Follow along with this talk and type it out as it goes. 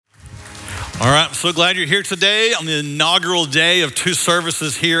All right, I'm so glad you're here today on the inaugural day of 2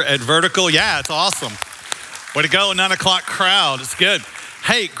 services here at Vertical. Yeah, it's awesome. Way to go, 9 o'clock crowd. It's good.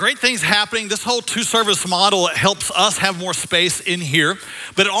 Hey, great things happening. This whole 2-service model helps us have more space in here,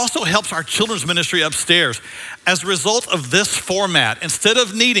 but it also helps our children's ministry upstairs. As a result of this format, instead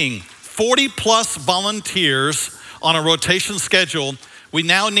of needing 40 plus volunteers on a rotation schedule, we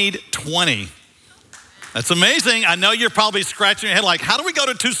now need 20. That's amazing. I know you're probably scratching your head like, how do we go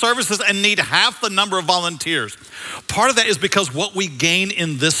to 2 services and need half the number of volunteers? Part of that is because what we gain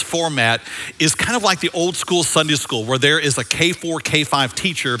in this format is kind of like the old school Sunday school where there is a K4, K5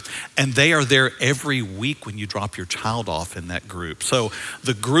 teacher and they are there every week when you drop your child off in that group. So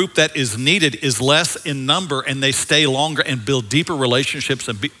the group that is needed is less in number and they stay longer and build deeper relationships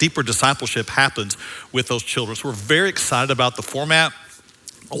and deeper discipleship happens with those children. So we're very excited about the format.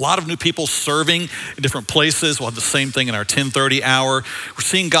 A lot of new people serving in different places. We'll have the same thing in our 10:30 hour. We're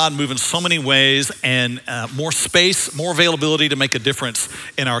seeing God move in so many ways and more space, more availability to make a difference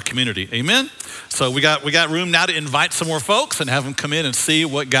in our community. Amen? So we got room now to invite some more folks and have them come in and see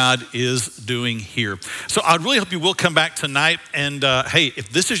what God is doing here. So I really hope you will come back tonight. And hey,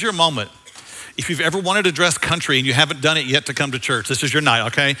 if this is your moment, if you've ever wanted to dress country and you haven't done it yet to come to church, this is your night,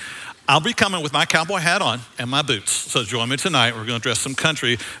 okay? I'll be coming with my cowboy hat on and my boots. So join me tonight. We're going to dress some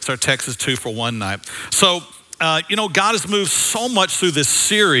country. It's our Texas 2 for 1 night. So, God has moved so much through this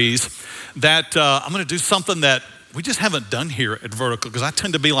series that I'm going to do something that we just haven't done here at Vertical because I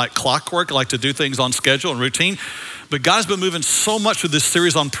tend to be like clockwork. I like to do things on schedule and routine. But God's been moving so much through this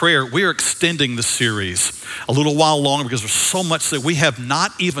series on prayer. We are extending the series a little while longer because there's so much that we have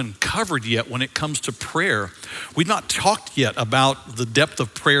not even covered yet when it comes to prayer. We've not talked yet about the depth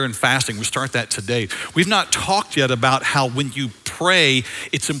of prayer and fasting. We start that today. We've not talked yet about how when you pray,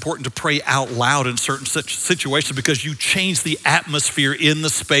 it's important to pray out loud in certain situations because you change the atmosphere in the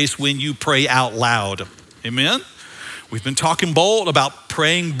space when you pray out loud. Amen? We've been talking bold about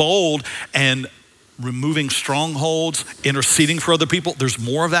praying bold and removing strongholds, interceding for other people. There's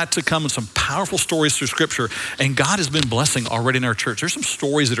more of that to come and some powerful stories through scripture. And God has been blessing already in our church. There's some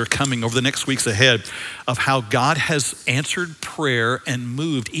stories that are coming over the next weeks ahead of how God has answered prayer and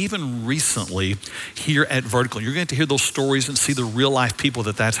moved even recently here at Vertical. You're going to hear those stories and see the real life people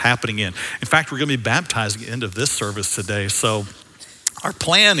that's happening in. In fact, we're going to be baptizing at the end of this service today. So our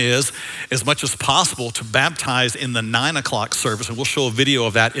plan is, as much as possible, to baptize in the 9 o'clock service, and we'll show a video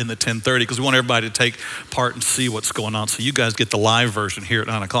of that in the 10:30 because we want everybody to take part and see what's going on. So you guys get the live version here at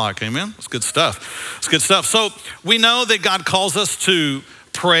 9 o'clock. Amen? It's good stuff. It's good stuff. So we know that God calls us to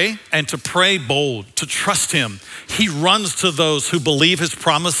pray and to pray bold, to trust him. He runs to those who believe his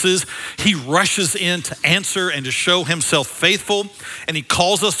promises. He rushes in to answer and to show himself faithful, and he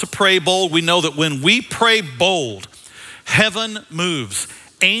calls us to pray bold. We know that when we pray bold, heaven moves,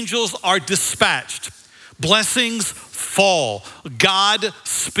 angels are dispatched, blessings fall, God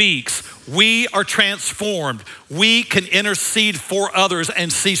speaks, we are transformed, we can intercede for others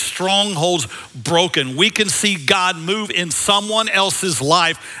and see strongholds broken. We can see God move in someone else's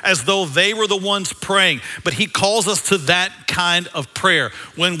life as though they were the ones praying, but he calls us to that kind of prayer.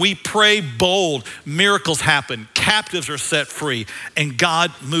 When we pray bold, miracles happen, captives are set free, and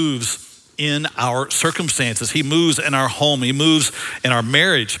God moves in our circumstances. He moves in our home. He moves in our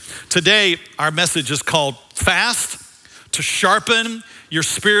marriage. Today, our message is called Fast to Sharpen Your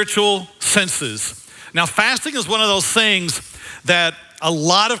Spiritual Senses. Now, fasting is one of those things that a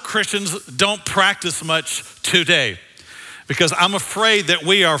lot of Christians don't practice much today because I'm afraid that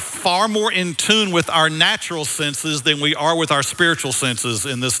we are far more in tune with our natural senses than we are with our spiritual senses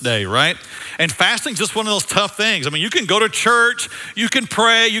in this day, right? And fasting is just one of those tough things. I mean, you can go to church, you can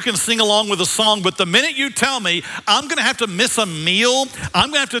pray, you can sing along with a song, but the minute you tell me I'm gonna have to miss a meal, I'm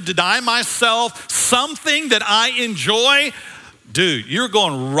gonna have to deny myself something that I enjoy, dude, you're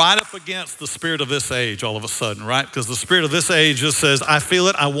going right up against the spirit of this age all of a sudden, right? Because the spirit of this age just says, I feel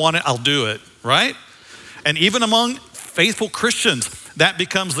it, I want it, I'll do it, right? And even among faithful Christians, that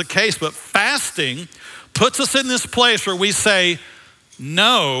becomes the case. But fasting puts us in this place where we say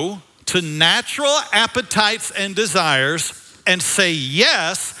no to natural appetites and desires and say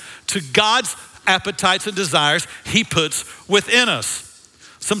yes to God's appetites and desires he puts within us.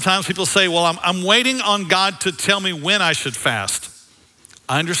 Sometimes people say, well, I'm waiting on God to tell me when I should fast.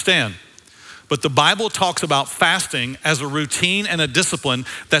 I understand. But the Bible talks about fasting as a routine and a discipline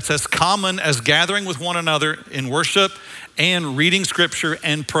that's as common as gathering with one another in worship and reading scripture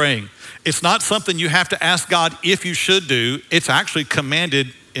and praying. It's not something you have to ask God if you should do. It's actually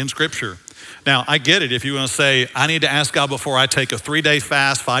commanded in scripture. Now, I get it if you want to say, I need to ask God before I take a 3-day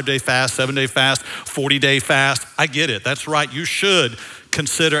fast, 5-day fast, 7-day fast, 40-day fast. I get it. That's right. You should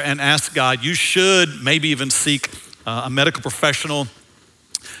consider and ask God. You should maybe even seek a medical professional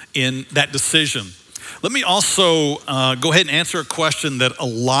in that decision. Let me also go ahead and answer a question that a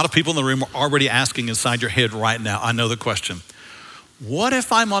lot of people in the room are already asking inside your head right now. I know the question. What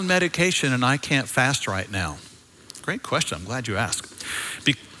if I'm on medication and I can't fast right now? Great question. I'm glad you asked.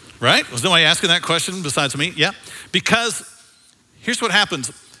 Right? Was nobody asking that question besides me? Yeah. Because here's what happens.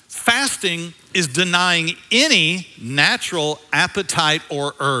 Fasting is denying any natural appetite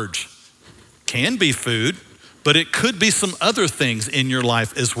or urge. Can be food, but it could be some other things in your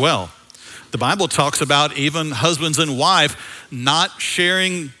life as well. The Bible talks about even husbands and wife not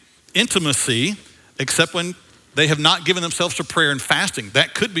sharing intimacy except when they have not given themselves to prayer and fasting.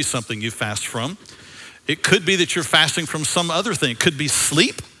 That could be something you fast from. It could be that you're fasting from some other thing. It could be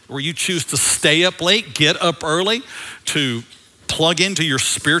sleep, where you choose to stay up late, get up early to plug into your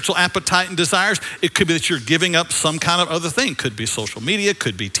spiritual appetite and desires. It could be that you're giving up some kind of other thing. Could be social media,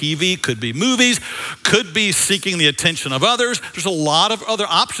 could be TV, could be movies, could be seeking the attention of others. There's a lot of other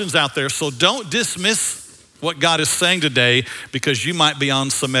options out there, so don't dismiss what God is saying today because you might be on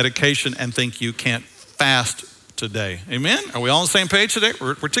some medication and think you can't fast today. Amen? Are we all on the same page today?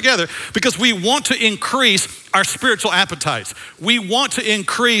 We're together because we want to increase our spiritual appetites. We want to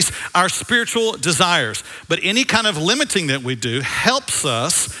increase our spiritual desires. But any kind of limiting that we do helps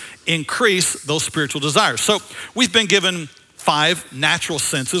us increase those spiritual desires. So we've been given 5 natural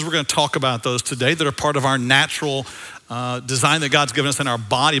senses. We're going to talk about those today that are part of our natural design that God's given us in our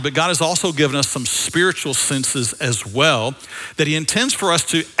body, but God has also given us some spiritual senses as well that he intends for us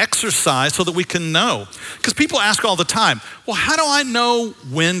to exercise so that we can know. Because people ask all the time, well, how do I know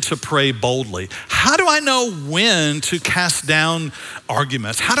when to pray boldly? How do I know when to cast down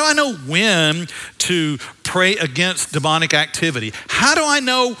arguments? How do I know when to pray against demonic activity? How do I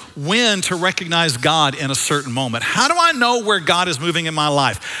know when to recognize God in a certain moment? How do I know where God is moving in my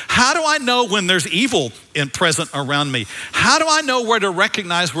life? How do I know when there's evil present around me? How do I know where to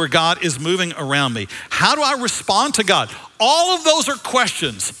recognize where God is moving around me? How do I respond to God? All of those are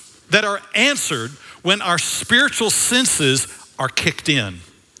questions that are answered when our spiritual senses are kicked in.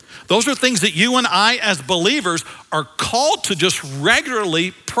 Those are things that you and I as believers are called to just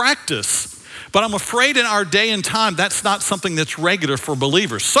regularly practice. But I'm afraid in our day and time, that's not something that's regular for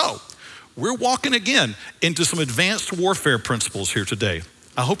believers. So we're walking again into some advanced warfare principles here today.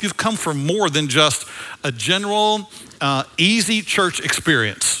 I hope you've come for more than just a general, easy church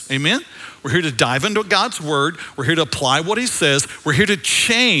experience. Amen? We're here to dive into God's word. We're here to apply what he says. We're here to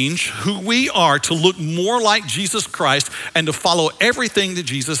change who we are to look more like Jesus Christ and to follow everything that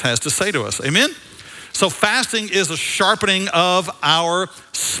Jesus has to say to us. Amen? So fasting is a sharpening of our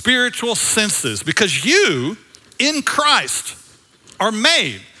spiritual senses because you in Christ are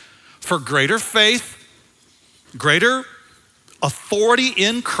made for greater faith, greater authority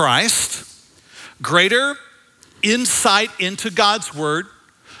in Christ, greater insight into God's word,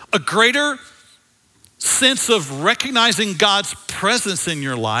 a greater sense of recognizing God's presence in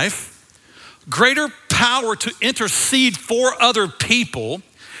your life, greater power to intercede for other people,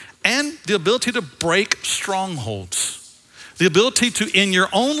 and the ability to break strongholds. The ability to, in your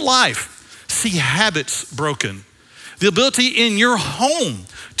own life, see habits broken. The ability in your home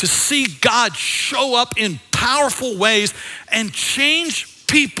to see God show up in powerful ways and change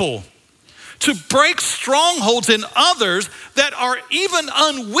people. To break strongholds in others that are even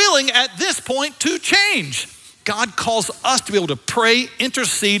unwilling at this point to change. God calls us to be able to pray,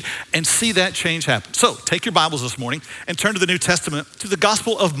 intercede, and see that change happen. So take your Bibles this morning and turn to the New Testament, to the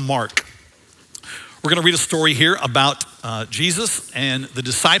Gospel of Mark. We're gonna read a story here about Jesus and the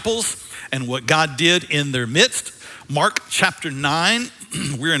disciples and what God did in their midst. Mark chapter 9,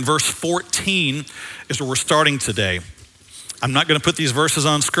 we're in verse 14 is where we're starting today. I'm not gonna put these verses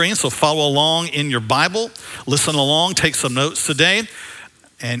on screen, so follow along in your Bible, listen along, take some notes today.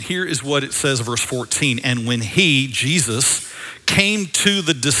 And here is what it says, verse 14. And when he, Jesus, came to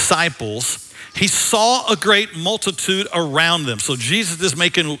the disciples, he saw a great multitude around them. So Jesus is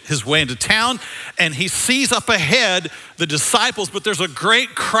making his way into town and he sees up ahead the disciples, but there's a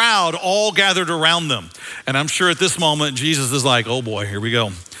great crowd all gathered around them. And I'm sure at this moment, Jesus is like, oh boy, here we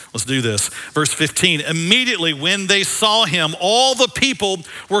go. Let's do this. Verse 15, immediately when they saw him, all the people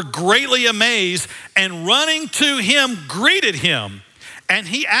were greatly amazed and running to him, greeted him. And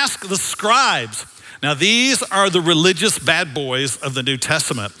he asked the scribes. Now these are the religious bad boys of the New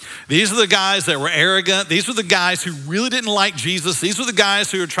Testament. These are the guys that were arrogant. These were the guys who really didn't like Jesus. These were the guys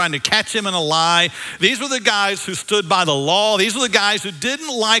who were trying to catch him in a lie. These were the guys who stood by the law. These were the guys who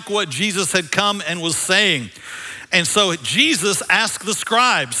didn't like what Jesus had come and was saying. And so Jesus asked the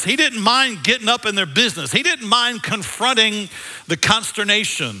scribes. He didn't mind getting up in their business. He didn't mind confronting the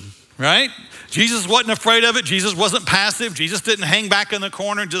consternation, right? Jesus wasn't afraid of it. Jesus wasn't passive. Jesus didn't hang back in the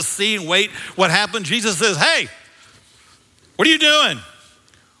corner and just see and wait what happened. Jesus says, hey, what are you doing?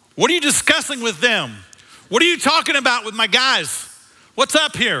 What are you discussing with them? What are you talking about with my guys? What's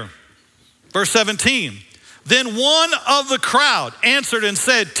up here? Verse 17, then one of the crowd answered and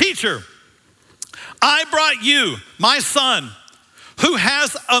said, teacher, I brought you my son who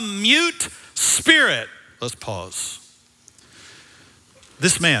has a mute spirit. Let's pause.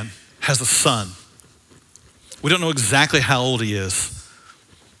 This man has a son. We don't know exactly how old he is.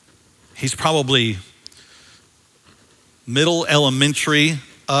 He's probably middle elementary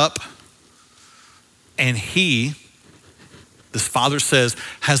up. And this father says,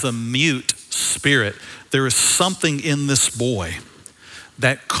 has a mute spirit. There is something in this boy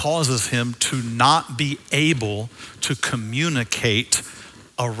that causes him to not be able to communicate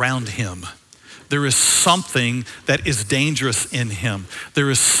around him. There is something that is dangerous in him. There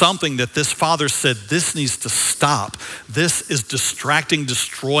is something that this father said, this needs to stop. This is distracting,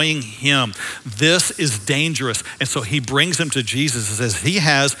 destroying him. This is dangerous. And so he brings him to Jesus and says, he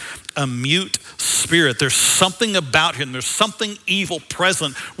has a mute spirit. There's something about him. There's something evil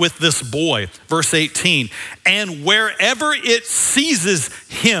present with this boy. Verse 18, and wherever it seizes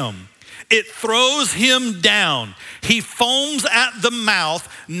him, it throws him down. He foams at the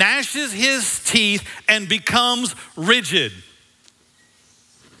mouth, gnashes his teeth, and becomes rigid.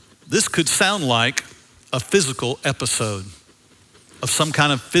 This could sound like a physical episode of some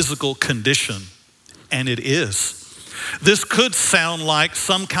kind of physical condition, and it is. This could sound like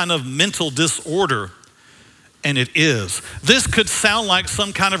some kind of mental disorder, and it is. This could sound like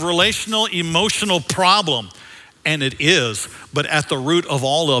some kind of relational, emotional problem, and it is. But at the root of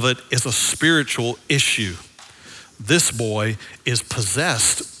all of it is a spiritual issue. This boy is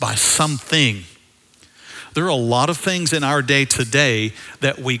possessed by something. There are a lot of things in our day today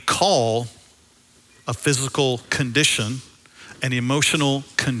that we call a physical condition, an emotional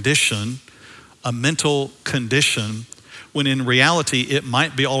condition, a mental condition, when in reality it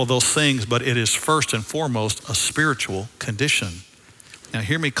might be all of those things, but it is first and foremost a spiritual condition. Now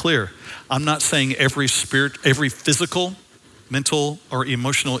hear me clear. I'm not saying every physical, mental, or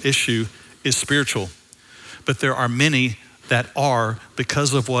emotional issue is spiritual, but there are many that are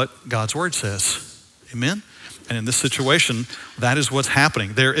because of what God's word says. Amen? And in this situation, that is what's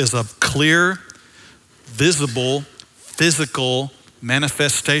happening. There is a clear, visible, physical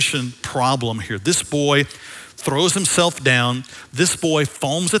manifestation problem here. This boy throws himself down. This boy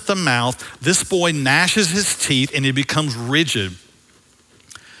foams at the mouth. This boy gnashes his teeth and he becomes rigid.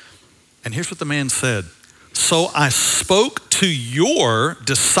 And here's what the man said. So I spoke to your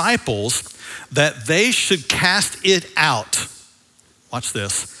disciples that they should cast it out. Watch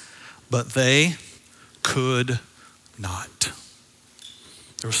this. But they could not.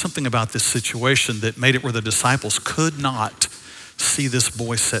 There was something about this situation that made it where the disciples could not see this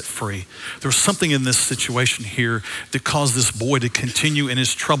boy set free. There was something in this situation here that caused this boy to continue in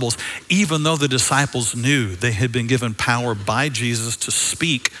his troubles, even though the disciples knew they had been given power by Jesus to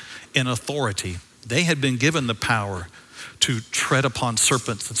speak in authority. They had been given the power to tread upon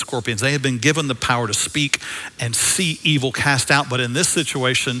serpents and scorpions. They had been given the power to speak and see evil cast out. But in this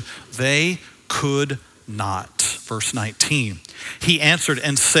situation, they could not. Verse 19, he answered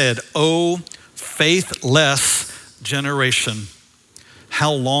and said, "O faithless generation,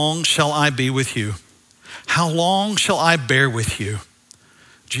 how long shall I be with you? How long shall I bear with you?"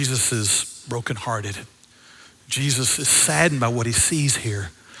 Jesus is brokenhearted. Jesus is saddened by what he sees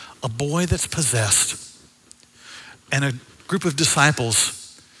here. A boy that's possessed and a group of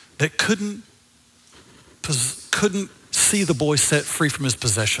disciples that couldn't see the boy set free from his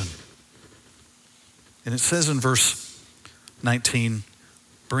possession. And it says in verse 19,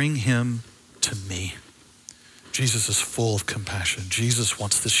 "Bring him to me." Jesus is full of compassion. Jesus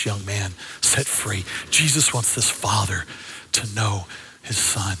wants this young man set free. Jesus wants this father to know his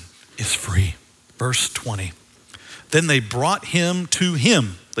son is free. Verse 20, then they brought him to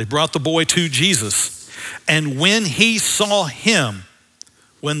him. They brought the boy to Jesus. And when he saw him,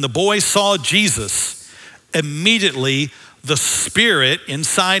 when the boy saw Jesus, immediately the spirit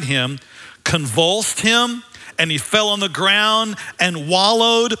inside him convulsed him, and he fell on the ground and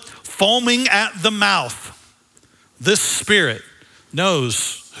wallowed, foaming at the mouth. This spirit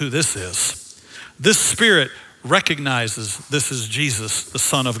knows who this is. This spirit recognizes this is Jesus, the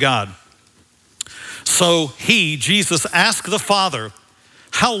Son of God. So Jesus, asked the Father,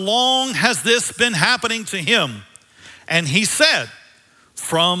 "How long has this been happening to him?" And he said,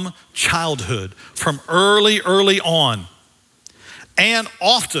 from childhood, from early on. And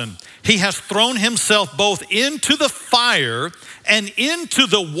often he has thrown himself both into the fire and into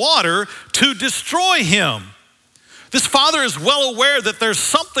the water to destroy him. This father is well aware that there's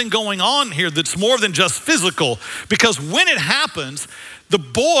something going on here that's more than just physical, because when it happens, the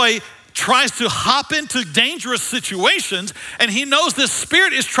boy tries to hop into dangerous situations, and he knows this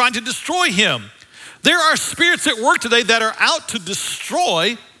spirit is trying to destroy him. There are spirits at work today that are out to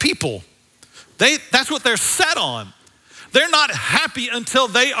destroy people. That's what they're set on. They're not happy until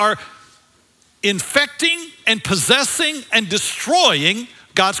they are infecting and possessing and destroying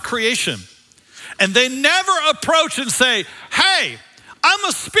God's creation. And they never approach and say, hey, I'm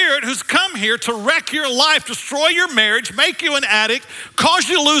a spirit who's come here to wreck your life, destroy your marriage, make you an addict, cause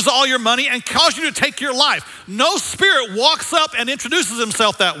you to lose all your money, and cause you to take your life. No spirit walks up and introduces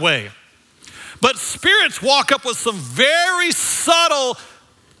himself that way. But spirits walk up with some very subtle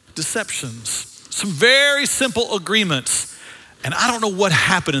deceptions, some very simple agreements. And I don't know what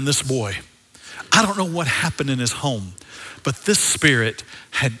happened in this boy. I don't know what happened in his home, but this spirit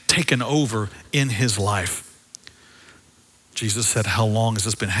had taken over in his life. Jesus said, how long has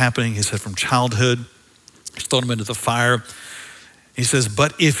this been happening? He said, from childhood. He's thrown him into the fire. He says,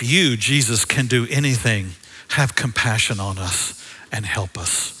 but if you, Jesus, can do anything, have compassion on us and help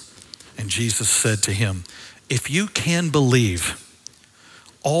us. And Jesus said to him, if you can believe,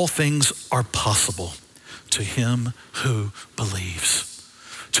 all things are possible to him who believes.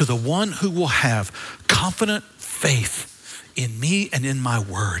 To the one who will have confident faith in me and in my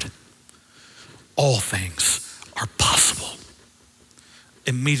word, all things are possible.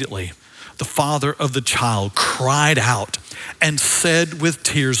 Immediately, the father of the child cried out and said with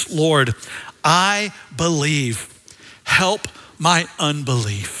tears, Lord, I believe. Help my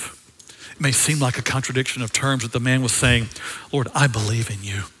unbelief. It may seem like a contradiction of terms, but the man was saying, Lord, I believe in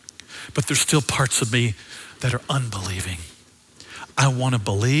you, but there's still parts of me that are unbelieving. I want to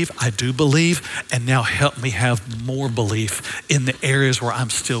believe, I do believe, and now help me have more belief in the areas where I'm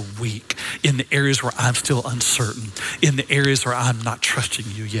still weak, in the areas where I'm still uncertain, in the areas where I'm not trusting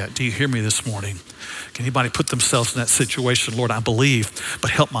you yet. Do you hear me this morning? Can anybody put themselves in that situation? Lord, I believe,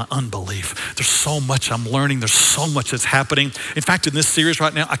 but help my unbelief. There's so much I'm learning. There's so much that's happening. In fact, in this series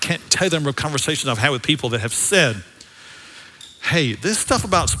right now, I can't tell you the number of conversations I've had with people that have said, hey, this stuff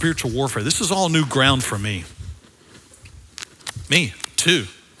about spiritual warfare, this is all new ground for me. Me too,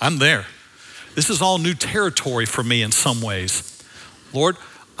 I'm there. This is all new territory for me in some ways. Lord,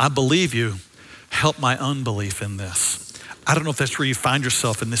 I believe you. Help my unbelief in this. I don't know if that's where you find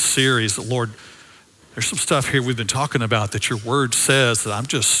yourself in this series. Lord, there's some stuff here we've been talking about that your word says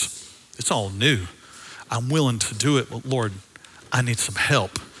that it's all new. I'm willing to do it, but Lord, I need some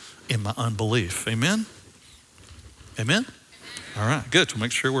help in my unbelief. Amen? Amen? All right, good. To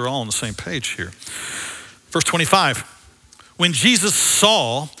make sure we're all on the same page here. Verse 25. When Jesus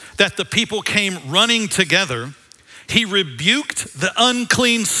saw that the people came running together, he rebuked the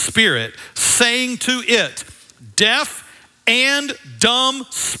unclean spirit, saying to it, deaf and dumb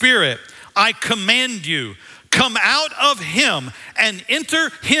spirit, I command you, come out of him and enter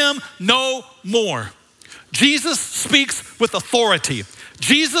him no more. Jesus speaks with authority.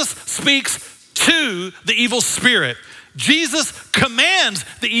 Jesus speaks to the evil spirit. Jesus commands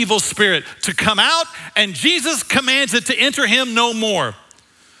the evil spirit to come out, and Jesus commands it to enter him no more.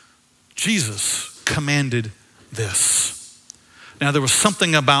 Jesus commanded this. Now, there was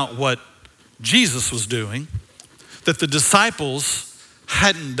something about what Jesus was doing that the disciples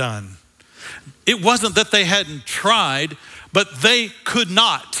hadn't done. It wasn't that they hadn't tried, but they could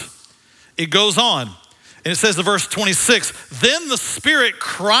not. It goes on, and it says in verse 26, then the spirit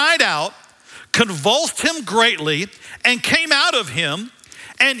cried out, convulsed him greatly, and came out of him,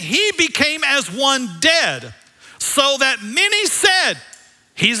 and he became as one dead, so that many said,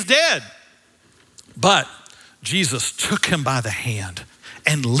 he's dead. But Jesus took him by the hand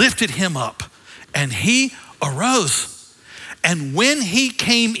and lifted him up, and he arose. And when he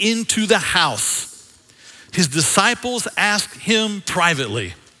came into the house, his disciples asked him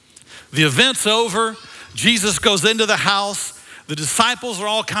privately. The event's over. Jesus goes into the house. The disciples are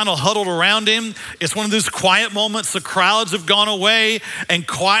all kind of huddled around him. It's one of those quiet moments. The crowds have gone away, and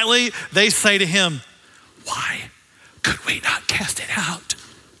quietly they say to him, why could we not cast it out?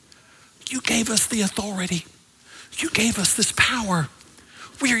 You gave us the authority. You gave us this power.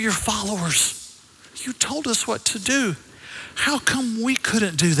 We are your followers. You told us what to do. How come we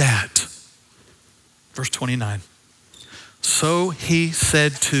couldn't do that? Verse 29. So he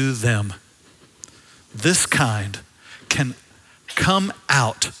said to them, this kind can come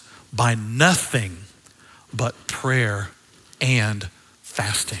out by nothing but prayer and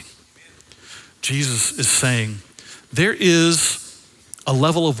fasting. Jesus is saying there is a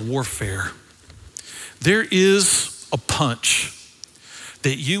level of warfare. There is a punch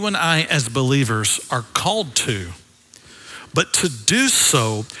that you and I as believers are called to. But to do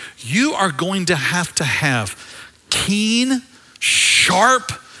so, you are going to have keen,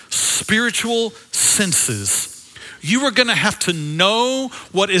 sharp, spiritual senses. You are gonna have to know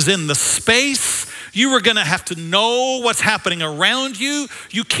what is in the space. You are gonna have to know what's happening around you.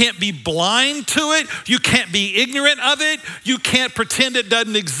 You can't be blind to it. You can't be ignorant of it. You can't pretend it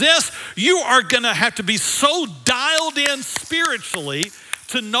doesn't exist. You are gonna have to be so dialed in spiritually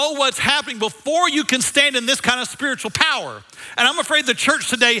to know what's happening before you can stand in this kind of spiritual power. And I'm afraid the church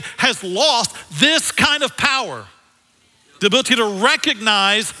today has lost this kind of power. The ability to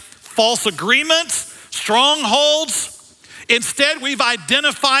recognize false agreements, strongholds. Instead, we've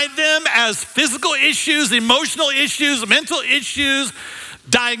identified them as physical issues, emotional issues, mental issues,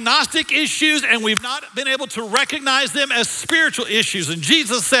 diagnostic issues, and we've not been able to recognize them as spiritual issues. And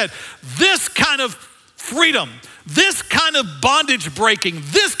Jesus said, this kind of freedom, this kind of bondage breaking,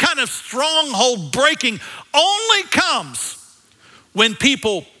 this kind of stronghold breaking only comes when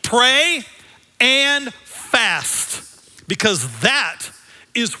people pray and fast, because that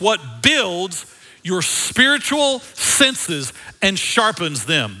is what builds your spiritual senses and sharpens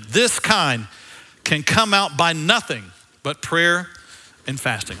them. This kind can come out by nothing but prayer and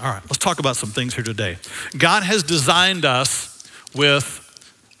fasting. All right, let's talk about some things here today. God has designed us with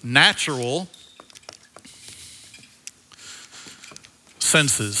natural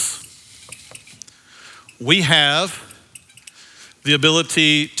senses. We have the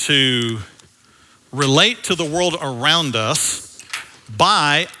ability to relate to the world around us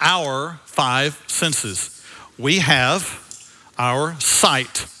by our 5 senses. We have our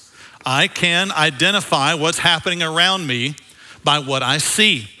sight. I can identify what's happening around me by what I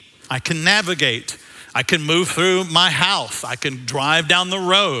see. I can navigate. I can move through my house. I can drive down the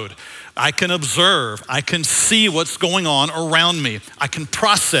road. I can observe. I can see what's going on around me. I can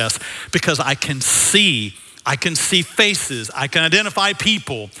process because I can see. I can see faces. I can identify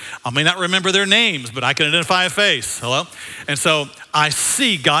people. I may not remember their names, but I can identify a face. Hello? And so I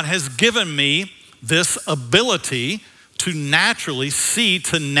see God has given me this ability to naturally see,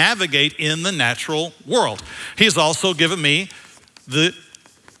 to navigate in the natural world. He's also given me the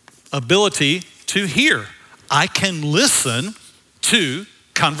ability to hear. I can listen to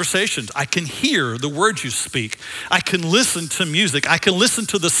conversations. I can hear the words you speak. I can listen to music. I can listen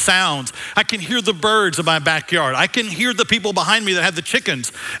to the sounds. I can hear the birds in my backyard. I can hear the people behind me that have the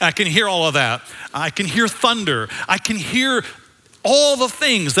chickens. I can hear all of that. I can hear thunder. I can hear all the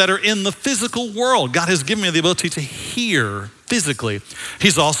things that are in the physical world. God has given me the ability to hear physically.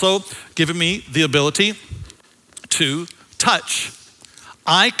 He's also given me the ability to touch.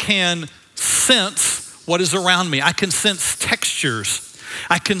 I can sense what is around me. I can sense textures.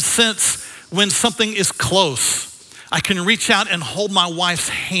 I can sense when something is close. I can reach out and hold my wife's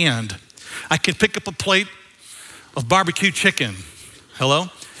hand. I can pick up a plate of barbecue chicken. Hello?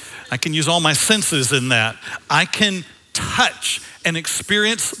 I can use all my senses in that. I can touch and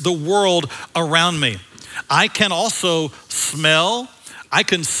experience the world around me. I can also smell. I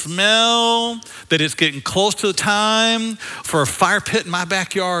can smell that it's getting close to the time for a fire pit in my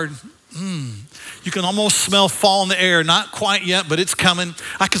backyard. You can almost smell fall in the air. Not quite yet, but it's coming.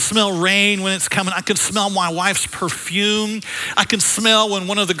 I can smell rain when it's coming. I can smell my wife's perfume. I can smell when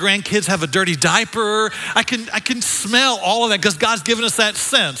one of the grandkids have a dirty diaper. I can smell all of that because God's given us that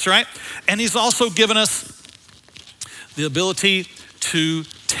sense, right? And he's also given us the ability to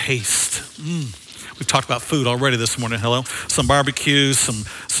taste. We've talked about food already this morning, hello? Some barbecue, some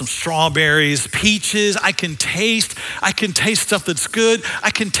strawberries, peaches. I can taste stuff that's good. I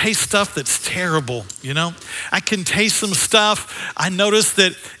can taste stuff that's terrible, you know? I can taste some stuff. I notice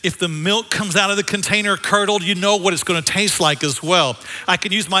that if the milk comes out of the container curdled, you know what it's gonna taste like as well. I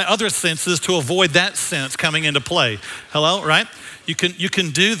can use my other senses to avoid that sense coming into play. Hello, right? You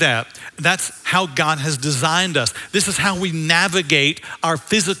can do that. That's how God has designed us. This is how we navigate our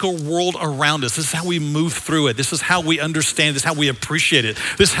physical world around us. This is how we move through it. This is how we understand. This is how we appreciate it.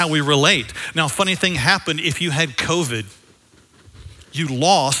 This is how we relate. Now, a funny thing happened if you had COVID. You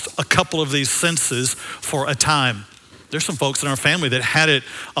lost a couple of these senses for a time. There's some folks in our family that had it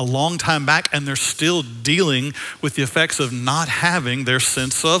a long time back and they're still dealing with the effects of not having their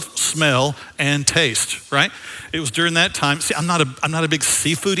sense of smell and taste, right? It was during that time. See, I'm not a big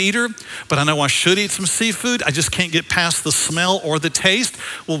seafood eater, but I know I should eat some seafood. I just can't get past the smell or the taste.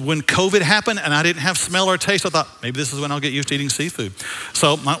 Well, when COVID happened and I didn't have smell or taste, I thought maybe this is when I'll get used to eating seafood.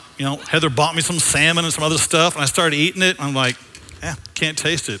 So Heather bought me some salmon and some other stuff and I started eating it. I'm like, Yeah, can't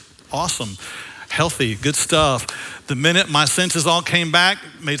taste it. Awesome, healthy, good stuff. The minute my senses all came back,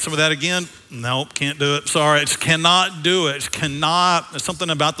 made some of that again. Nope, can't do it. Sorry, just cannot do it. There's something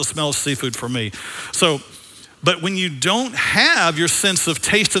about the smell of seafood for me. But when you don't have your sense of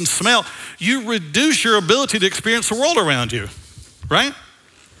taste and smell, you reduce your ability to experience the world around you, right?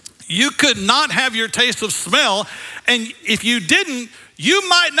 You could not have your taste of smell, and if you didn't, you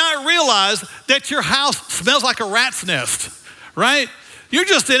might not realize that your house smells like a rat's nest, right? You're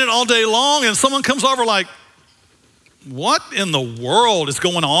just in it all day long, and someone comes over like, what in the world is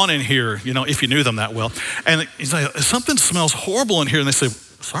going on in here? You know, if you knew them that well. And he's like, something smells horrible in here. And they say,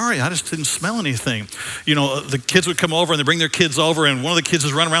 sorry, I just didn't smell anything. You know, the kids would come over and they bring their kids over, and one of the kids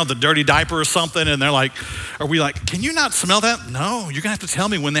is running around with a dirty diaper or something, and they're like, are we like, can you not smell that? No, you're gonna have to tell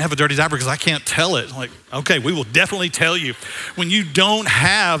me when they have a dirty diaper because I can't tell it. I'm like, okay, we will definitely tell you. When you don't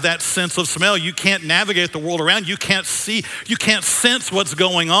have that sense of smell, you can't navigate the world around. You can't see, you can't sense what's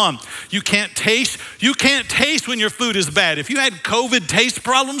going on. You can't taste when your food is bad. If you had COVID taste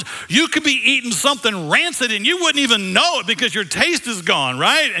problems, you could be eating something rancid and you wouldn't even know it because your taste is gone,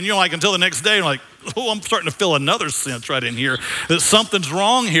 right? And you're like, until the next day, you're like, oh, I'm starting to feel another sense right in here that something's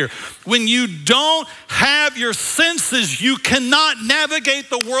wrong here. When you don't have your senses, you cannot navigate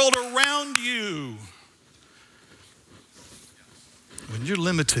the world around you. When you're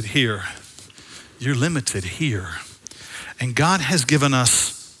limited here, you're limited here. And God has given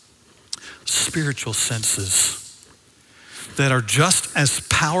us spiritual senses that are just as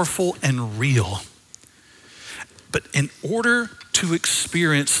powerful and real. But in order to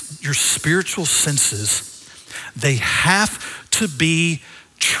experience your spiritual senses, they have to be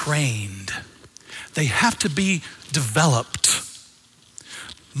trained. They have to be developed.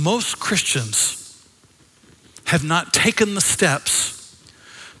 Most Christians have not taken the steps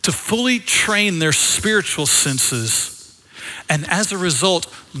to fully train their spiritual senses, and as a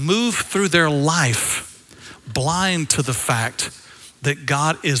result, move through their life blind to the fact that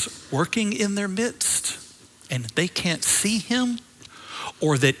God is working in their midst and they can't see him,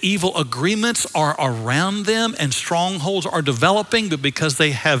 or that evil agreements are around them and strongholds are developing, but because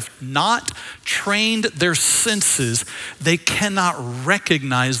they have not trained their senses, they cannot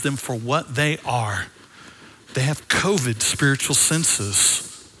recognize them for what they are. They have COVID spiritual senses.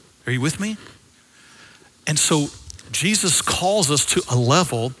 Are you with me? And so Jesus calls us to a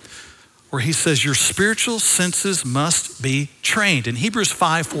level where he says your spiritual senses must be trained. In Hebrews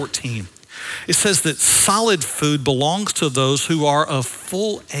 5:14, it says that solid food belongs to those who are of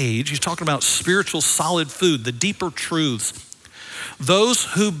full age. He's talking about spiritual solid food, the deeper truths. Those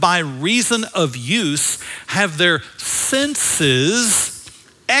who by reason of use have their senses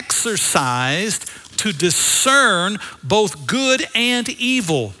exercised to discern both good and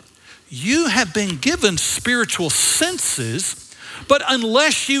evil. You have been given spiritual senses, but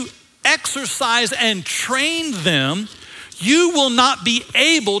unless you exercise and train them, you will not be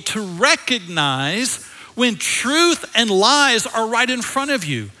able to recognize when truth and lies are right in front of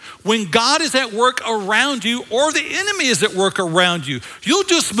you. When God is at work around you or the enemy is at work around you, you'll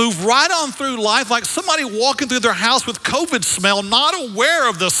just move right on through life like somebody walking through their house with COVID smell, not aware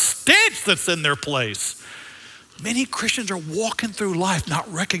of the stench that's in their place. Many Christians are walking through life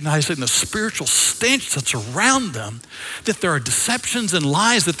not recognizing the spiritual stench that's around them, that there are deceptions and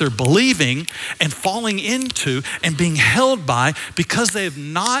lies that they're believing and falling into and being held by because they have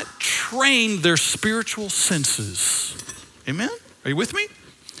not trained their spiritual senses. Amen? Are you with me?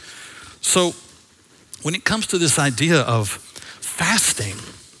 So when it comes to this idea of fasting,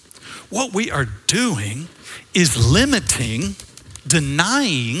 what we are doing is limiting,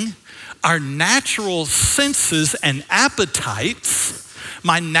 denying our natural senses and appetites,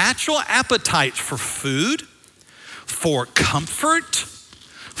 my natural appetite for food, for comfort,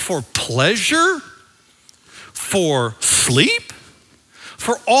 for pleasure, for sleep,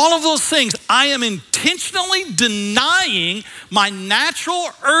 for all of those things. I am intentionally denying my natural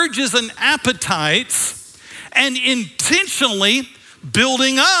urges and appetites and intentionally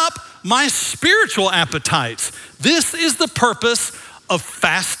building up my spiritual appetites. This is the purpose of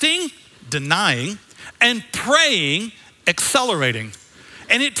fasting, denying, and praying, accelerating.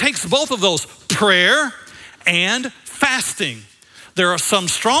 And it takes both of those, prayer and fasting. There are some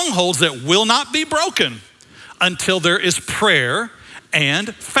strongholds that will not be broken until there is prayer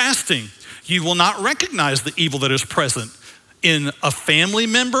and fasting. You will not recognize the evil that is present in a family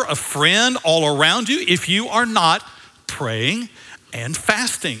member, a friend, all around you, if you are not praying and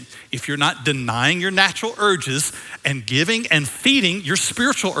fasting. If you're not denying your natural urges and giving and feeding your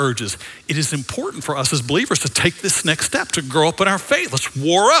spiritual urges, it is important for us as believers to take this next step, to grow up in our faith. Let's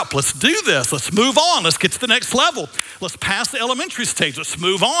war up. Let's do this. Let's move on. Let's get to the next level. Let's pass the elementary stage. Let's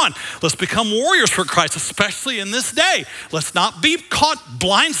move on. Let's become warriors for Christ, especially in this day. Let's not be caught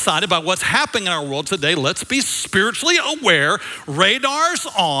blindsided by what's happening in our world today. Let's be spiritually aware, radars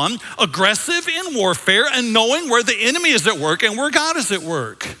on, aggressive in warfare, and knowing where the enemy is at work and where God is at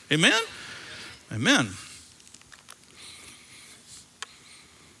work. Amen? Amen.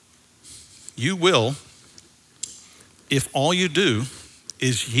 You will, if all you do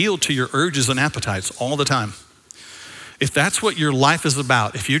is yield to your urges and appetites all the time. If that's what your life is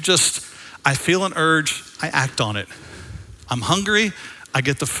about, if you just, I feel an urge, I act on it. I'm hungry, I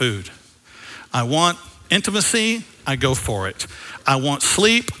get the food. I want intimacy, I go for it. I want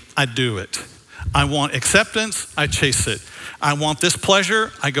sleep, I do it. I want acceptance, I chase it. I want this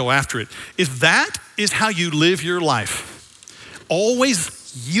pleasure, I go after it. If that is how you live your life,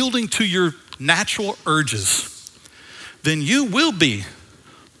 always yielding to your natural urges, then you will be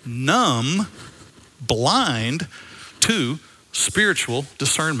numb, blind to spiritual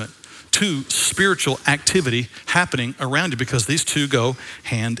discernment, to spiritual activity happening around you, because these two go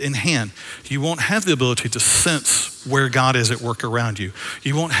hand in hand. You won't have the ability to sense where God is at work around you.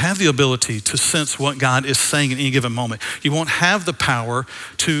 You won't have the ability to sense what God is saying in any given moment. You won't have the power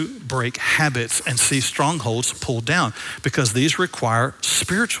to break habits and see strongholds pulled down, because these require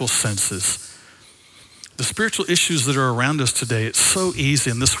spiritual senses. The spiritual issues that are around us today, it's so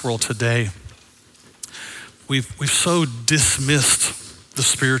easy in this world today. We've so dismissed the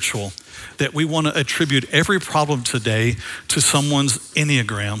spiritual that we want to attribute every problem today to someone's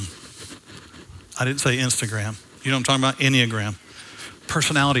Enneagram. I didn't say Instagram. You know what I'm talking about? Enneagram.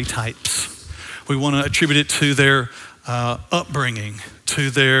 Personality types. We want to attribute it to their upbringing,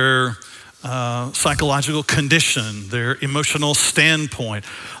 to their psychological condition, their emotional standpoint.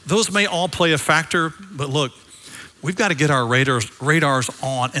 Those may all play a factor, but look, we've got to get our radars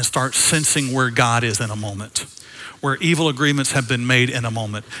on and start sensing where God is in a moment, where evil agreements have been made in a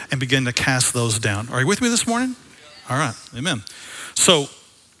moment, and begin to cast those down. Are you with me this morning? All right, amen. So,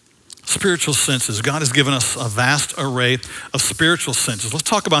 spiritual senses. God has given us a vast array of spiritual senses. Let's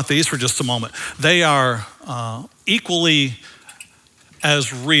talk about these for just a moment. They are equally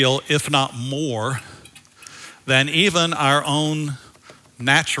as real, if not more, than even our own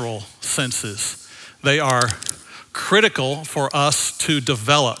natural senses. They are critical for us to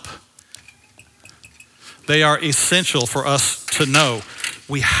develop. They are essential for us to know.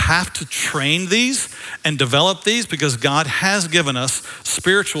 We have to train these and develop these because God has given us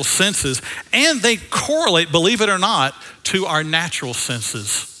spiritual senses, and they correlate, believe it or not, to our natural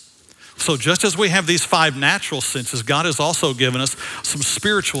senses. So just as we have these 5 natural senses, God has also given us some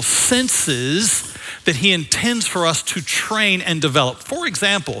spiritual senses that he intends for us to train and develop. For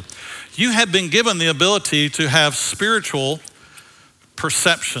example, you have been given the ability to have spiritual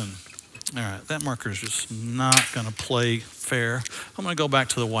perception. All right, that marker is just not gonna play fair. I'm gonna go back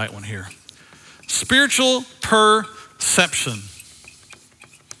to the white one here. Spiritual perception.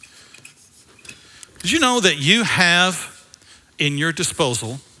 Did you know that you have in your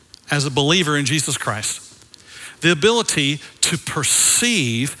disposal, as a believer in Jesus Christ, the ability to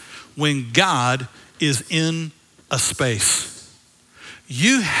perceive when God is in a space?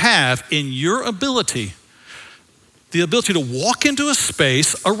 You have in your ability the ability to walk into a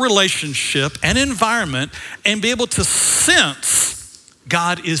space, a relationship, an environment, and be able to sense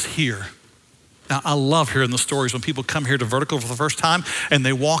God is here. Now, I love hearing the stories when people come here to Vertical for the first time and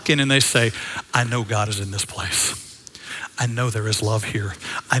they walk in and they say, I know God is in this place. I know there is love here.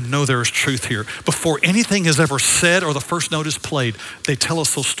 I know there is truth here. Before anything is ever said or the first note is played, they tell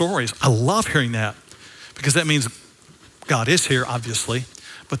us those stories. I love hearing that because that means God is here, obviously,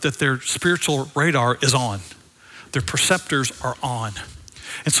 but that their spiritual radar is on. Their perceptors are on.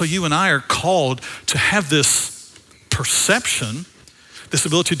 And so you and I are called to have this perception, this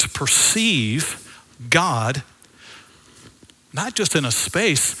ability to perceive God, not just in a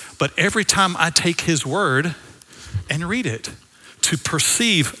space, but every time I take his word and read it, to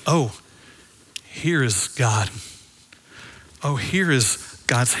perceive, oh, here is God. Oh, here is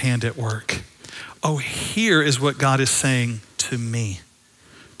God's hand at work. Oh, here is what God is saying to me.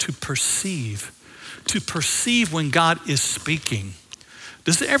 To perceive when God is speaking.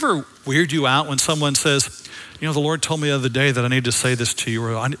 Does it ever weird you out when someone says, you know, the Lord told me the other day that I need to say this to you,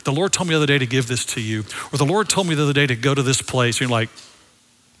 or the Lord told me the other day to give this to you, or the Lord told me the other day to go to this place. And you're like,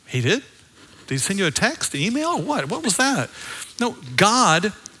 he did? Did he send you a text, email? What was that? No,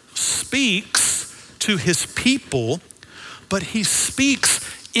 God speaks to his people but he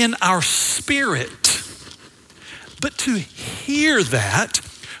speaks in our spirit. But to hear that,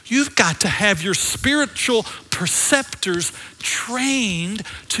 you've got to have your spiritual perceptors trained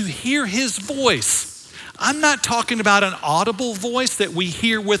to hear his voice. I'm not talking about an audible voice that we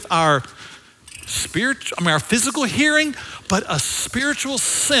hear with our our physical hearing, but a spiritual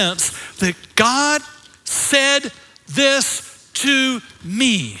sense that God said this to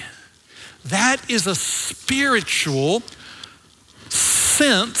me. That is a spiritual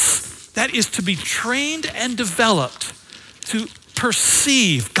sense that is to be trained and developed to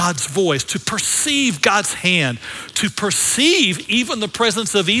perceive God's voice, to perceive God's hand, to perceive even the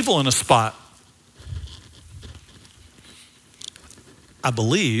presence of evil in a spot. I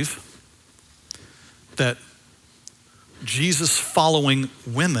believe that Jesus following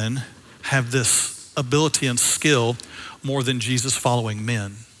women have this ability and skill more than Jesus following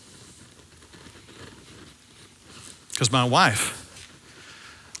men. Because my wife,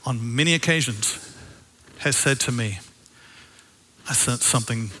 on many occasions, has said to me, I sense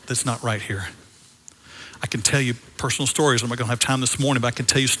something that's not right here. I can tell you personal stories. I'm not going to have time this morning, but I can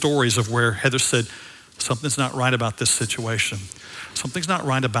tell you stories of where Heather said, something's not right about this situation. Something's not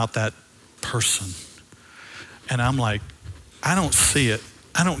right about that person. And I'm like, I don't see it.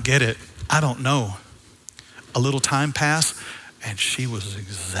 I don't get it. I don't know. A little time passed, and she was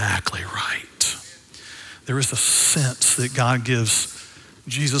exactly right. There is a sense that God gives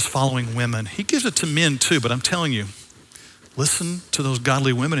Jesus following women. He gives it to men too, but I'm telling you, listen to those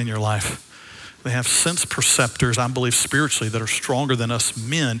godly women in your life. They have sense perceptors, I believe spiritually, that are stronger than us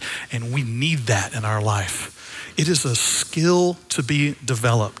men, and we need that in our life. It is a skill to be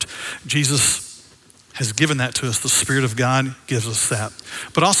developed. Jesus has given that to us. The Spirit of God gives us that.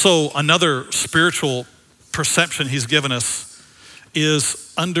 But also another spiritual perception he's given us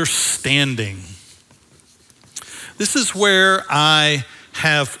is understanding. This is where I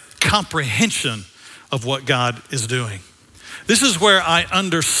have comprehension of what God is doing. This is where I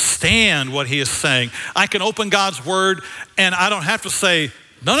understand what he is saying. I can open God's word and I don't have to say,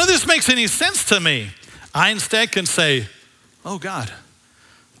 none of this makes any sense to me. I instead can say, oh God,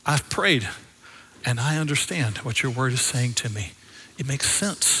 I've prayed and I understand what your word is saying to me. It makes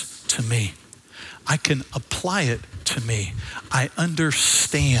sense to me. I can apply it to me. I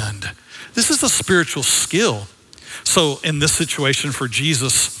understand. This is a spiritual skill. So in this situation for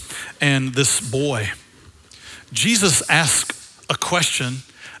Jesus and this boy, Jesus asked a question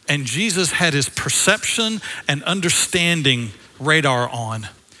and Jesus had his perception and understanding radar on.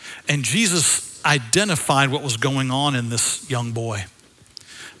 And Jesus identified what was going on in this young boy.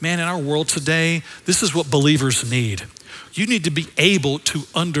 Man, in our world today, this is what believers need. You need to be able to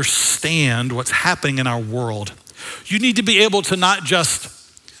understand what's happening in our world. You need to be able to not just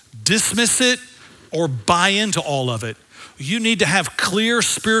dismiss it or buy into all of it. You need to have clear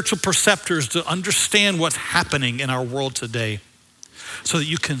spiritual perceptors to understand what's happening in our world today so that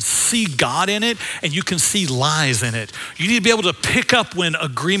you can see God in it and you can see lies in it. You need to be able to pick up when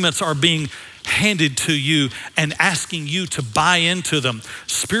agreements are being handed to you and asking you to buy into them.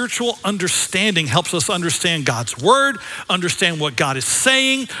 Spiritual understanding helps us understand God's word, understand what God is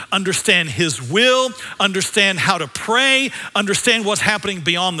saying, understand his will, understand how to pray, understand what's happening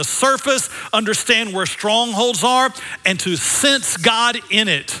beyond the surface, understand where strongholds are, and to sense God in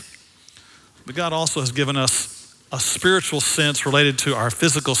it. But God also has given us a spiritual sense related to our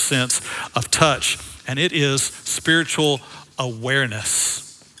physical sense of touch, and it is spiritual awareness.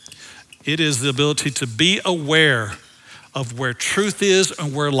 It is the ability to be aware of where truth is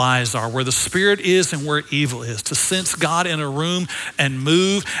and where lies are, where the spirit is and where evil is, to sense God in a room and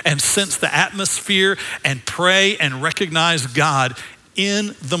move and sense the atmosphere and pray and recognize God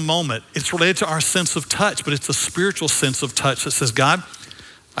in the moment. It's related to our sense of touch, but it's a spiritual sense of touch that says, God,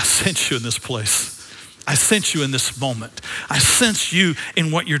 I sense you in this place. I sense you in this moment. I sense you in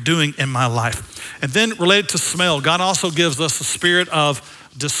what you're doing in my life. And then related to smell, God also gives us a spirit of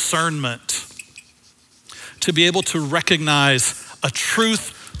discernment, to be able to recognize a truth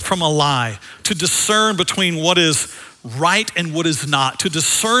from a lie, to discern between what is right and what is not, to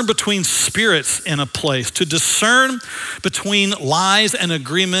discern between spirits in a place, to discern between lies and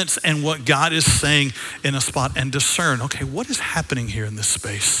agreements and what God is saying in a spot, and discern, okay, what is happening here in this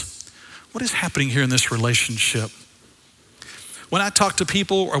space? What is happening here in this relationship? When I talk to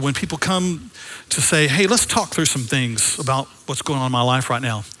people or when people come to say, hey, let's talk through some things about what's going on in my life right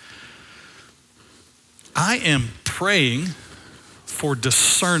now, I am praying for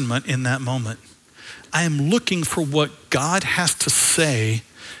discernment in that moment. I am looking for what God has to say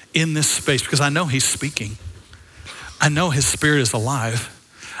in this space because I know he's speaking. I know his spirit is alive.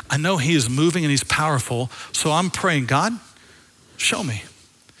 I know he is moving and he's powerful. So I'm praying, God, show me.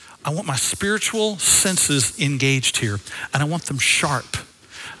 I want my spiritual senses engaged here, and I want them sharp.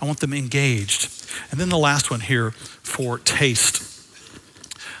 I want them engaged. And then the last one here for taste.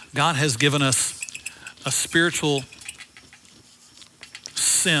 God has given us a spiritual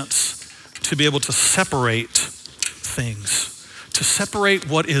sense to be able to separate things, to separate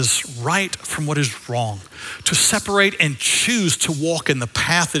what is right from what is wrong, to separate and choose to walk in the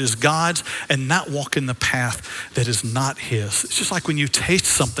path that is God's and not walk in the path that is not his. It's just like when you taste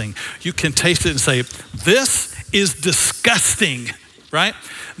something, you can taste it and say, this is disgusting, right?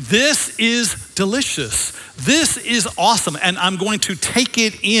 This is delicious. This is awesome, and I'm going to take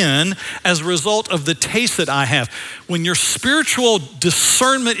it in as a result of the taste that I have. When your spiritual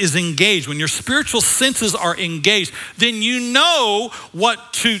discernment is engaged, when your spiritual senses are engaged, then you know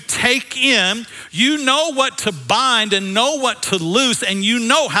what to take in, you know what to bind and know what to loose, and you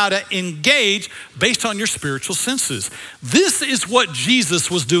know how to engage based on your spiritual senses. This is what Jesus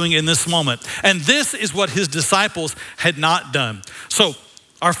was doing in this moment, and this is what his disciples had not done. So,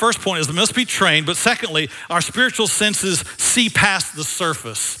 our first point is they must be trained, but secondly, our spiritual senses see past the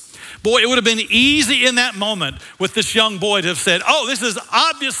surface. Boy, it would have been easy in that moment with this young boy to have said, oh, this is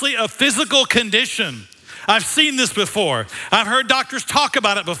obviously a physical condition. I've seen this before. I've heard doctors talk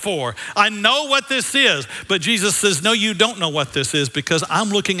about it before. I know what this is. But Jesus says, no, you don't know what this is because I'm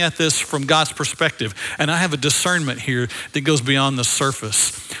looking at this from God's perspective. And I have a discernment here that goes beyond the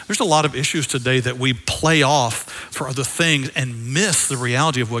surface. There's a lot of issues today that we play off for other things and miss the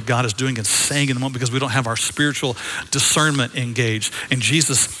reality of what God is doing and saying in the moment because we don't have our spiritual discernment engaged. And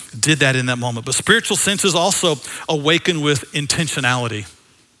Jesus did that in that moment. But spiritual senses also awaken with intentionality.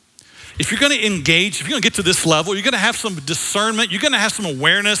 If you're going to engage, if you're going to get to this level, you're going to have some discernment, you're going to have some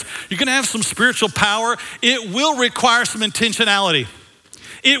awareness, you're going to have some spiritual power. It will require some intentionality.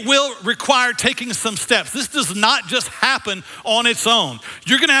 It will require taking some steps. This does not just happen on its own.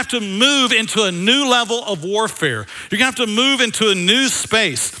 You're going to have to move into a new level of warfare. You're going to have to move into a new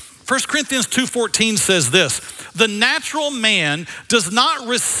space. 1 Corinthians 2:14 says this, the natural man does not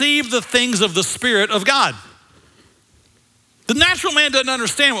receive the things of the Spirit of God. The natural man doesn't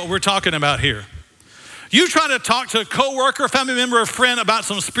understand what we're talking about here. You try to talk to a coworker, family member, or friend about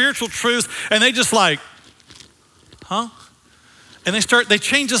some spiritual truth, and they just like, huh? And they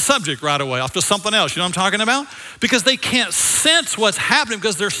change the subject right away off to something else. You know what I'm talking about? Because they can't sense what's happening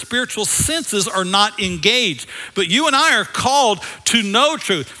because their spiritual senses are not engaged. But you and I are called to know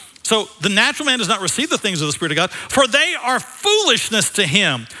truth. So the natural man does not receive the things of the Spirit of God, for they are foolishness to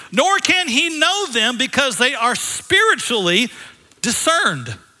him, nor can he know them because they are spiritually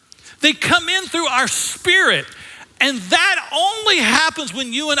discerned. They come in through our spirit, and that only happens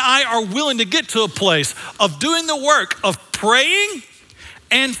when you and I are willing to get to a place of doing the work of praying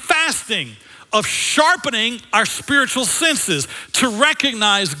and fasting, of sharpening our spiritual senses to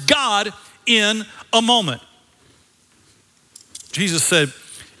recognize God in a moment. Jesus said,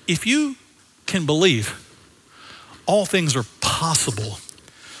 if you can believe, all things are possible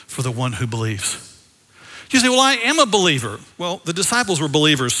for the one who believes. You say, well, I am a believer. Well, the disciples were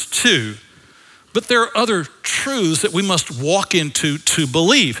believers too, but there are other truths that we must walk into to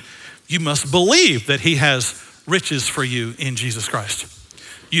believe. You must believe that he has riches for you in Jesus Christ.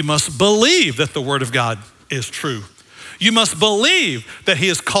 You must believe that the word of God is true. You must believe that he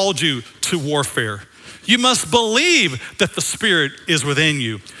has called you to warfare. You must believe that the Spirit is within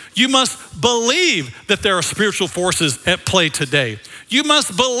you. You must believe that there are spiritual forces at play today. You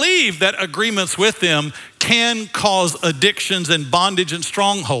must believe that agreements with them can cause addictions and bondage and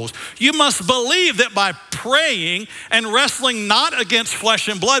strongholds. You must believe that by praying and wrestling not against flesh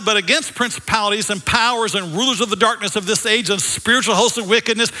and blood, but against principalities and powers and rulers of the darkness of this age and spiritual hosts of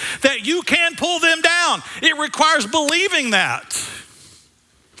wickedness, that you can pull them down. It requires believing that.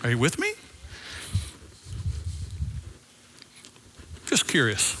 Are you with me? Just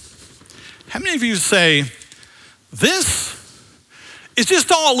curious. How many of you say, this is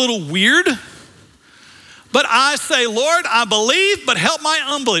just all a little weird, but I say, Lord, I believe, but help my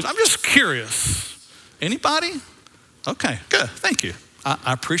unbelief. I'm just curious. Anybody? Okay, good, thank you.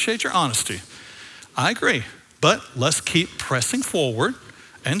 I appreciate your honesty. I agree, but let's keep pressing forward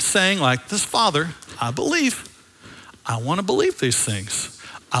and saying like this, Father, I believe. I want to believe these things.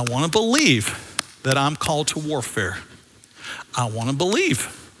 I want to believe that I'm called to warfare. I want to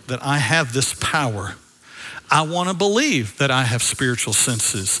believe that I have this power. I want to believe that I have spiritual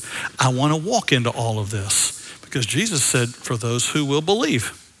senses. I want to walk into all of this because Jesus said, for those who will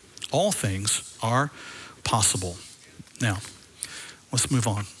believe, all things are possible. Now, let's move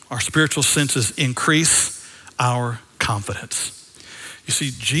on. Our spiritual senses increase our confidence. You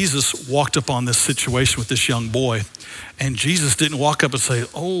see, Jesus walked up on this situation with this young boy, and Jesus didn't walk up and say,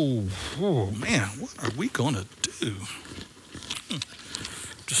 oh man, what are we going to do?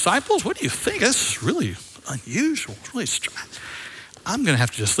 Disciples, what do you think? That's really unusual, really strange. I'm going to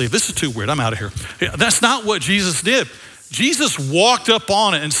have to just leave. This is too weird. I'm out of here. Yeah, that's not what Jesus did. Jesus walked up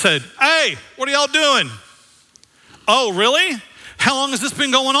on it and said, hey, what are y'all doing? Oh, really? How long has this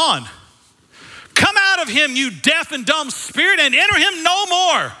been going on? Come out of him, you deaf and dumb spirit, and enter him no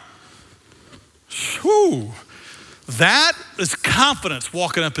more. Whew. That is confidence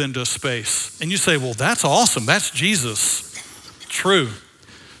walking up into a space. And you say, well, that's awesome. That's Jesus. True.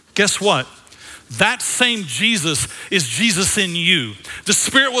 Guess what? That same Jesus is Jesus in you. The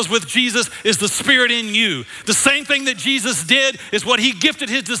Spirit was with Jesus is the Spirit in you. The same thing that Jesus did is what he gifted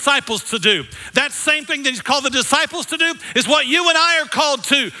his disciples to do. That same thing that he's called the disciples to do is what you and I are called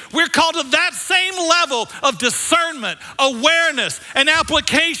to. We're called to that same level of discernment, awareness, and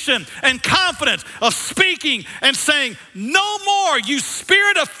application and confidence of speaking and saying, no more, you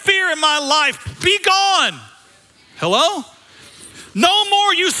spirit of fear in my life, be gone. Hello? No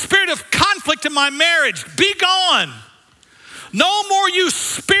more, you spirit of conflict in my marriage, be gone. No more, you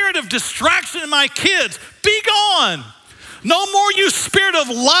spirit of distraction in my kids, be gone. No more, you spirit of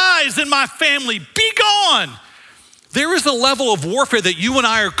lies in my family, be gone. There is a level of warfare that you and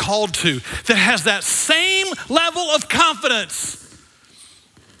I are called to that has that same level of confidence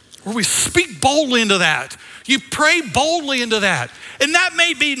where we speak boldly into that. You pray boldly into that. And that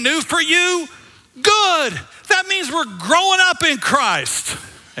may be new for you, good. That means we're growing up in Christ.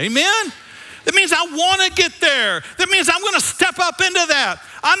 Amen? That means I want to get there. That means I'm going to step up into that.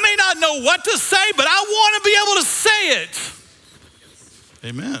 I may not know what to say, but I want to be able to say it.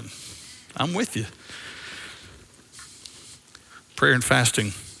 Amen. I'm with you. Prayer and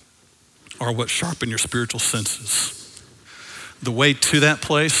fasting are what sharpen your spiritual senses. The way to that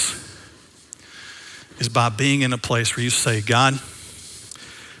place is by being in a place where you say, God,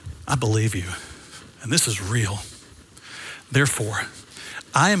 I believe you. And this is real. Therefore,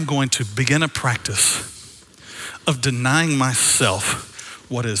 I am going to begin a practice of denying myself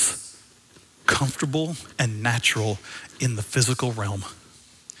what is comfortable and natural in the physical realm.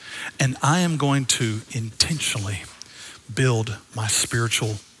 And I am going to intentionally build my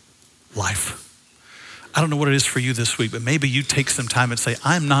spiritual life. I don't know what it is for you this week, but maybe you take some time and say,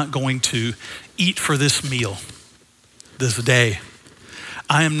 I'm not going to eat for this meal this day.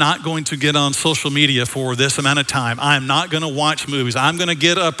 I am not going to get on social media for this amount of time. I am not going to watch movies. I'm going to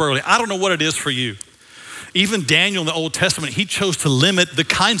get up early. I don't know what it is for you. Even Daniel in the Old Testament, he chose to limit the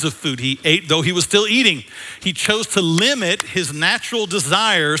kinds of food he ate, though he was still eating. He chose to limit his natural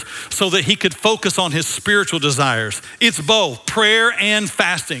desires so that he could focus on his spiritual desires. It's both prayer and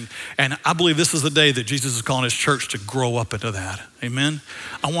fasting. And I believe this is the day that Jesus is calling his church to grow up into that. Amen?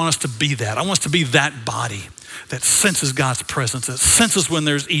 I want us to be that. I want us to be that body that senses God's presence, that senses when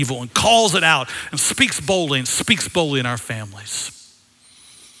there's evil and calls it out and speaks boldly in our families.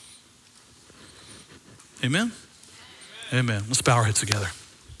 Amen? Amen. Let's bow our heads together.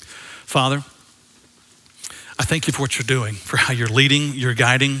 Father, I thank you for what you're doing, for how you're leading, you're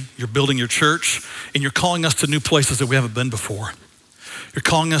guiding, you're building your church, and you're calling us to new places that we haven't been before. You're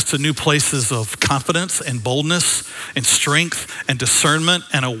calling us to new places of confidence and boldness and strength and discernment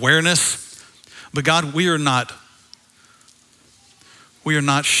and awareness. But God, we are not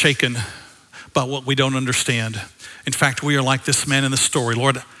shaken by what we don't understand. In fact, we are like this man in the story.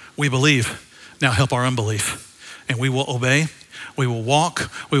 Lord, we believe. Now help our unbelief. And we will obey, we will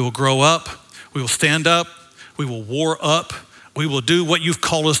walk, we will grow up, we will stand up, we will war up, we will do what you've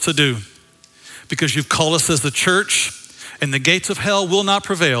called us to do. Because you've called us as the church, and the gates of hell will not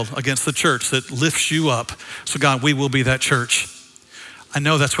prevail against the church that lifts you up. So God, we will be that church. I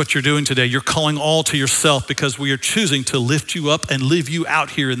know that's what you're doing today. You're calling all to yourself because we are choosing to lift you up and live you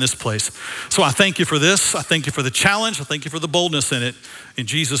out here in this place. So I thank you for this. I thank you for the challenge. I thank you for the boldness in it. In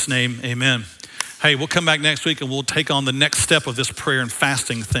Jesus' name, amen. Hey, we'll come back next week and we'll take on the next step of this prayer and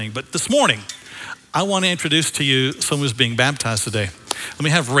fasting thing. But this morning, I want to introduce to you someone who's being baptized today. Let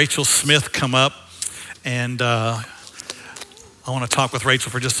me have Rachel Smith come up, and I want to talk with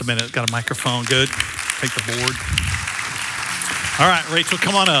Rachel for just a minute. Got a microphone, good. Take the board. All right, Rachel,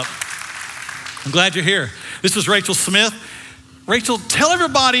 come on up. I'm glad you're here. This is Rachel Smith. Rachel, tell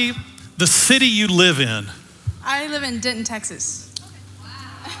everybody the city you live in. I live in Denton, Texas.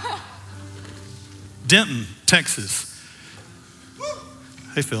 Denton, Texas.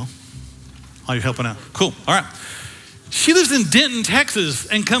 Hey, Phil. Oh, you're helping out. Cool. All right. She lives in Denton, Texas,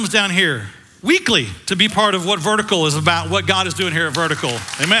 and comes down here weekly to be part of what Vertical is about, what God is doing here at Vertical.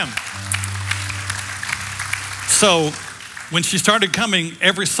 Amen. So when she started coming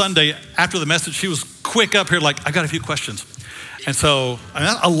every Sunday after the message, she was quick up here like, I got a few questions. And so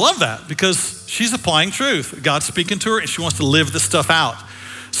I love that because she's applying truth. God's speaking to her and she wants to live this stuff out.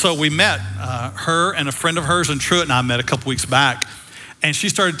 So we met, her and a friend of hers, and Truett and I met a couple weeks back. And she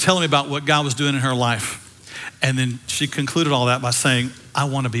started telling me about what God was doing in her life. And then she concluded all that by saying, I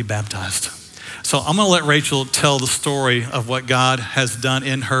want to be baptized. So I'm going to let Rachel tell the story of what God has done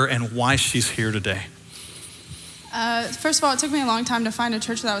in her and why she's here today. First of all, it took me a long time to find a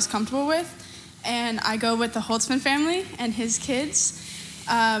church that I was comfortable with. And I go with the Holtzman family and his kids.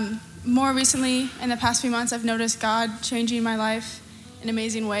 More recently, in the past few months, I've noticed God changing my life in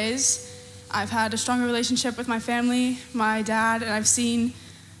amazing ways. I've had a stronger relationship with my family, my dad, and I've seen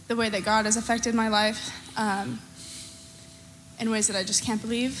the way that God has affected my life in ways that I just can't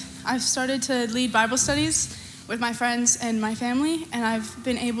believe. I've started to lead Bible studies with my friends and my family, and I've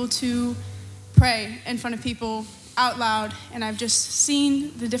been able to pray in front of people out loud, and I've just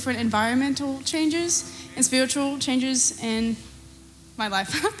seen the different environmental changes and spiritual changes in my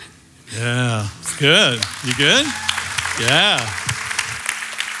life. Yeah, it's good. You good? Yeah.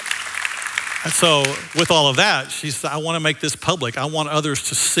 And so with all of that, she said, I want to make this public. I want others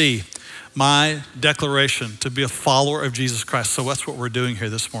to see my declaration to be a follower of Jesus Christ. So that's what we're doing here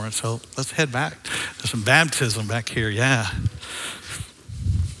this morning. So let's head back. There's some baptism back here, yeah.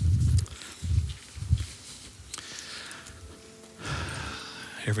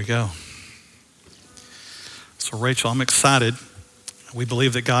 Here we go. So Rachel, I'm excited. We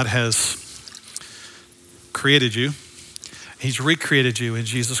believe that God has created you. He's recreated you in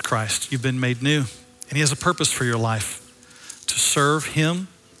Jesus Christ. You've been made new. And he has a purpose for your life, to serve him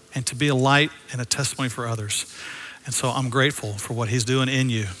and to be a light and a testimony for others. And so I'm grateful for what he's doing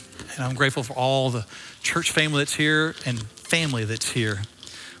in you. And I'm grateful for all the church family that's here and family that's here.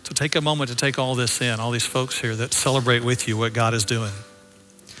 So take a moment to take all this in, all these folks here that celebrate with you what God is doing.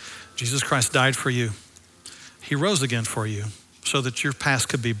 Jesus Christ died for you. He rose again for you so that your past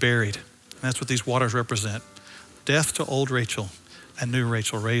could be buried. And that's what these waters represent. Death to old Rachel and new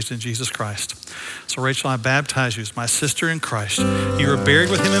Rachel raised in Jesus Christ. So Rachel, I baptize you as my sister in Christ. You were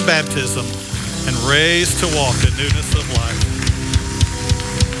buried with him in baptism and raised to walk in newness of life.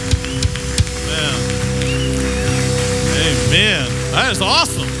 Amen. Amen. That is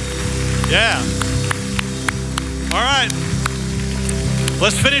awesome. Yeah. All right.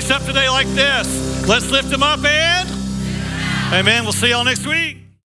 Let's finish up today like this. Let's lift him up and amen. We'll see y'all next week.